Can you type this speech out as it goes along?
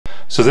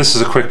So this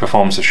is a quick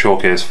performance of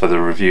Showcase for the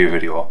review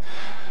video.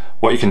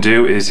 What you can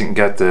do is you can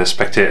get the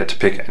spectator to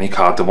pick any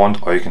card they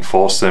want, or you can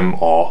force them,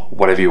 or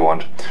whatever you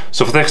want.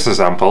 So for this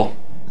example,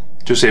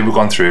 just say we've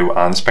gone through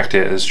and the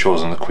spectator has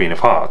chosen the Queen of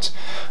Hearts.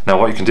 Now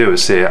what you can do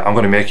is say, I'm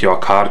going to make your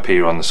card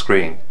appear on the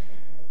screen.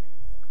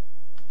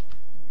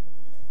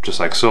 Just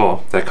like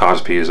so, their card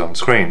appears on the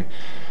screen.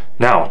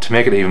 Now to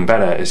make it even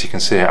better is you can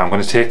say, I'm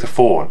going to take the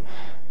phone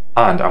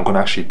and I'm going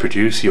to actually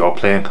produce your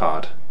playing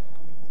card.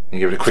 You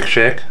give it a quick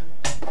shake,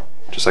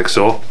 just like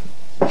so.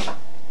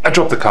 I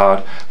drop the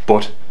card,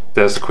 but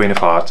there's the Queen of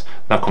Hearts.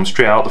 Now come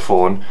straight out the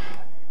phone,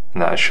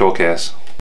 and that is Showcase.